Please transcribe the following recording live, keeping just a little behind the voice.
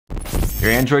Your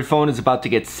Android phone is about to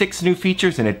get 6 new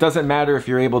features, and it doesn't matter if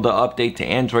you're able to update to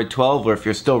Android 12 or if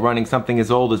you're still running something as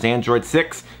old as Android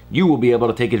 6, you will be able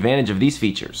to take advantage of these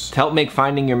features. To help make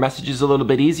finding your messages a little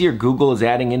bit easier, Google is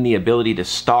adding in the ability to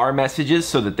star messages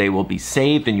so that they will be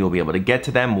saved and you'll be able to get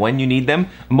to them when you need them.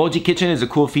 Emoji Kitchen is a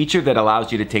cool feature that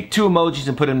allows you to take 2 emojis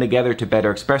and put them together to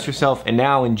better express yourself, and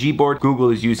now in Gboard,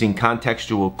 Google is using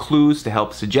contextual clues to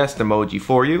help suggest emoji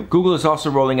for you. Google is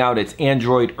also rolling out its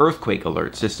Android earthquake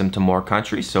alert system to more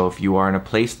countries, so if you are in a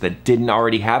place that didn't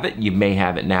already have it, you may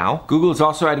have it now. Google is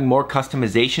also adding more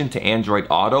customization to Android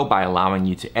Auto by allowing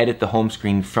you to edit the home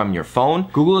screen from your phone.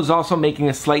 Google is also making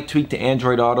a slight tweak to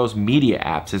Android Auto's media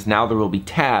apps, as now there will be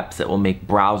tabs that will make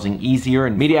browsing easier,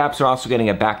 and media apps are also getting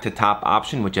a back to top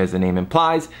option, which, as the name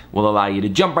implies, will allow you to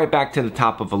jump right back to the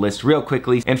top of a list real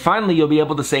quickly. And finally, you'll be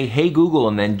able to say, "Hey Google,"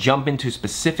 and then jump into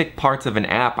specific parts of an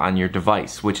app on your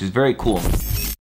device, which is very cool.